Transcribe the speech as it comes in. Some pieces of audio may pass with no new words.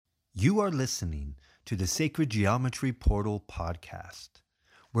You are listening to the Sacred Geometry Portal podcast,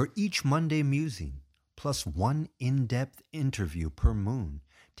 where each Monday musing plus one in-depth interview per moon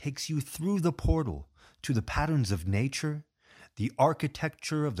takes you through the portal to the patterns of nature, the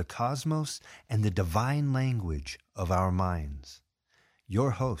architecture of the cosmos, and the divine language of our minds.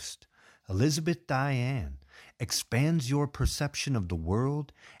 Your host, Elizabeth Diane, expands your perception of the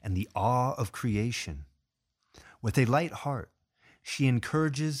world and the awe of creation. With a light heart, she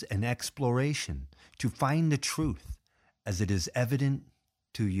encourages an exploration to find the truth as it is evident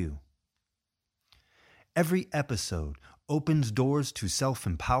to you. Every episode opens doors to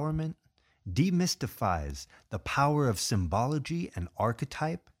self-empowerment, demystifies the power of symbology and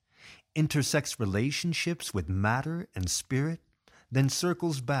archetype, intersects relationships with matter and spirit, then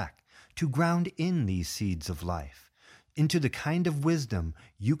circles back to ground in these seeds of life into the kind of wisdom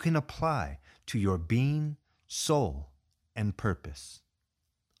you can apply to your being, soul, and purpose.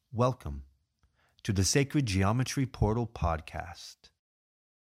 Welcome to the Sacred Geometry Portal podcast.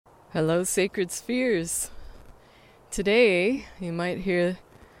 Hello, Sacred Spheres. Today, you might hear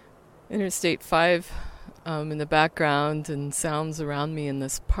Interstate 5 in the background and sounds around me in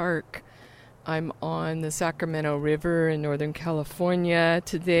this park. I'm on the Sacramento River in Northern California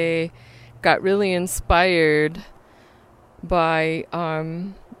today. Got really inspired by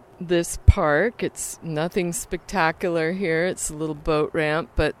this park. It's nothing spectacular here. It's a little boat ramp,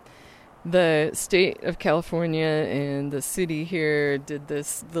 but the state of California and the city here did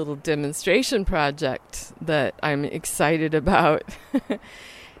this little demonstration project that I'm excited about.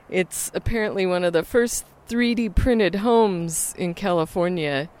 It's apparently one of the first 3D printed homes in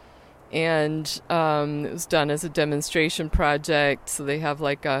California, and it was done as a demonstration project. So they have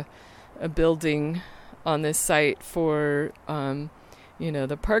like a building on this site for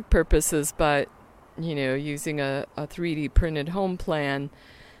the park purposes, but using a 3D printed home plan.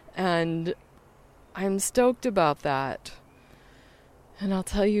 And I'm stoked about that, and I'll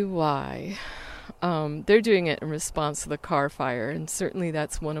tell you why. They're doing it in response to the car fire, and certainly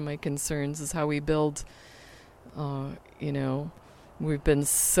that's one of my concerns, is how we build. We've been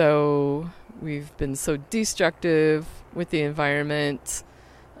so destructive with the environment,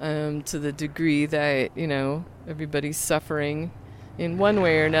 to the degree that everybody's suffering in one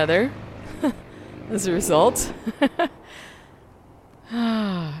way or another as a result.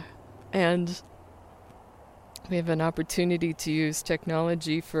 And we have an opportunity to use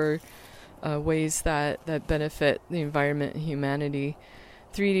technology for ways that benefit the environment and humanity.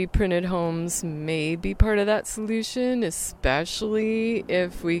 3D printed homes may be part of that solution, especially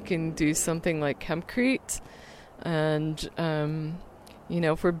if we can do something like hempcrete. And,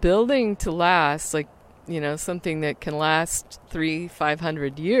 if we're building to last, something that can last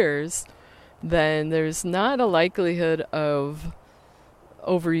 500 years, then there's not a likelihood of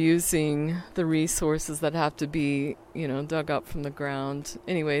overusing the resources that have to be, dug up from the ground.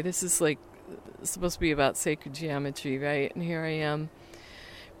 Anyway, this is supposed to be about sacred geometry, right? And here I am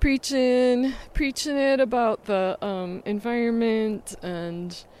preaching it about the environment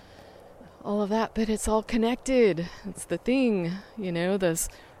and all of that, but it's all connected. It's the thing, those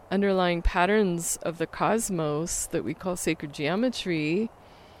underlying patterns of the cosmos that we call sacred geometry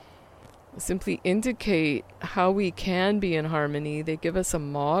simply indicate how we can be in harmony. They give us a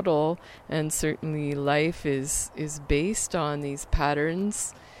model, and certainly life is based on these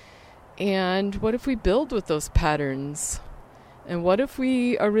patterns. And what if we build with those patterns? And what if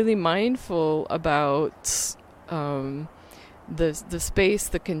we are really mindful about the space,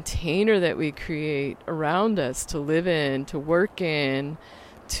 the container that we create around us to live in, to work in,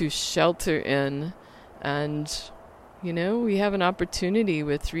 to shelter in? And we have an opportunity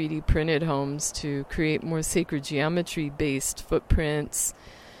with 3D printed homes to create more sacred geometry-based footprints,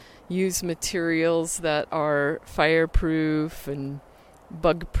 use materials that are fireproof and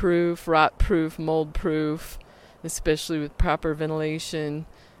bug-proof, rot-proof, mold-proof, especially with proper ventilation.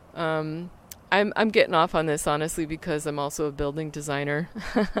 I'm getting off on this, honestly, because I'm also a building designer.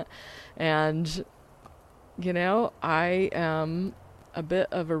 And, I am a bit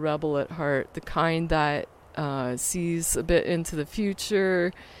of a rebel at heart, the kind that sees a bit into the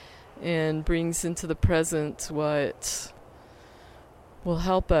future and brings into the present what will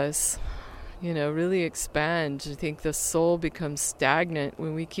help us, really expand. I think the soul becomes stagnant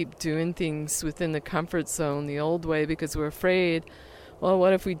when we keep doing things within the comfort zone the old way because we're afraid, well,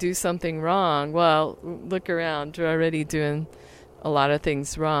 what if we do something wrong? Well, look around. We're already doing a lot of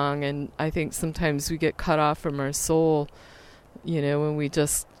things wrong, and I think sometimes we get cut off from our soul, when we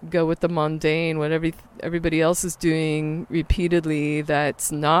just go with the mundane, what everybody else is doing repeatedly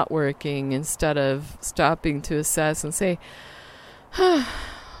that's not working, instead of stopping to assess and say,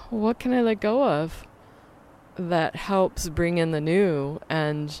 what can I let go of that helps bring in the new?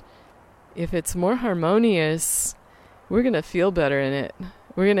 And if it's more harmonious, we're going to feel better in it.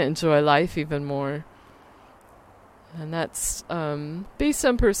 We're going to enjoy life even more. And that's based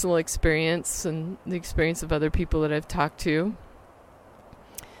on personal experience and the experience of other people that I've talked to.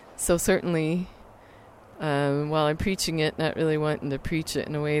 So certainly, while I'm preaching it, not really wanting to preach it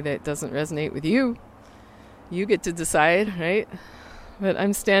in a way that doesn't resonate with you, you get to decide, right? But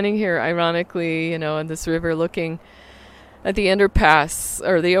I'm standing here, ironically, on this river looking at the underpass,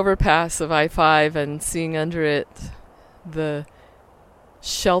 or the overpass of I-5, and seeing under it the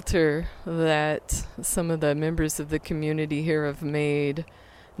shelter that some of the members of the community here have made.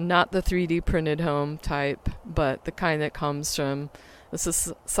 Not the 3D printed home type, but the kind that comes from a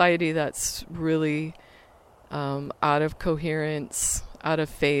society that's really out of coherence, out of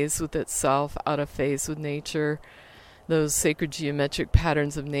phase with itself, out of phase with nature. Those sacred geometric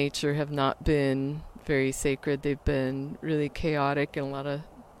patterns of nature have not been very sacred. They've been really chaotic in a lot of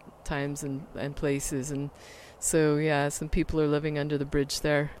times and places. And so, yeah, some people are living under the bridge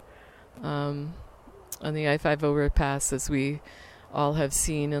there on the I-5 overpass, as we all have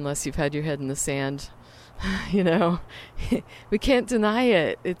seen, unless you've had your head in the sand. We can't deny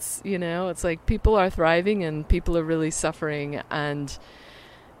it. It's like people are thriving and people are really suffering, and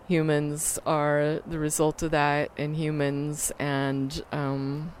humans are the result of that, and humans and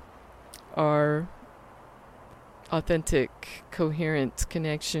our authentic, coherent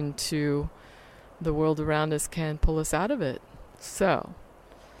connection to the world around us can pull us out of it. So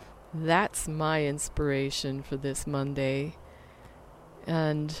that's my inspiration for this Monday.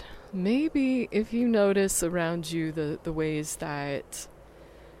 And maybe if you notice around you the ways that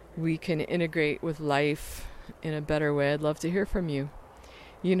we can integrate with life in a better way, I'd love to hear from you.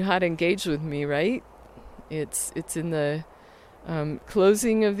 You know how to engage with me, right? It's in the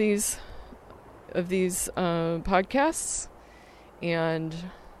closing of these podcasts, and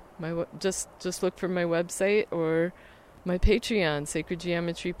just look for my website or my Patreon, Sacred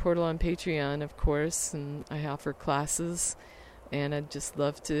Geometry Portal on Patreon, of course, and I offer classes, and I'd just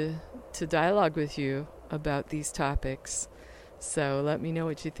love to dialogue with you about these topics. So let me know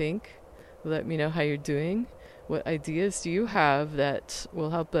what you think. Let me know how you're doing. What ideas do you have that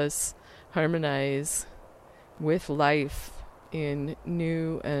will help us harmonize with life in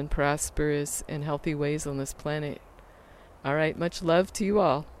new and prosperous and healthy ways on this planet? All right, much love to you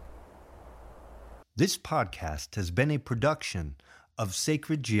all. This podcast has been a production of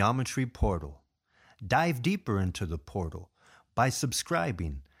Sacred Geometry Portal. Dive deeper into the portal by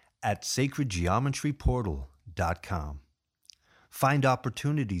subscribing at sacredgeometryportal.com. Find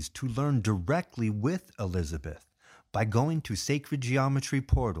opportunities to learn directly with Elizabeth by going to Sacred Geometry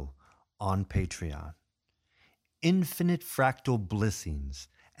Portal on Patreon. Infinite fractal blessings,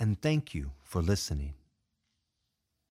 and thank you for listening.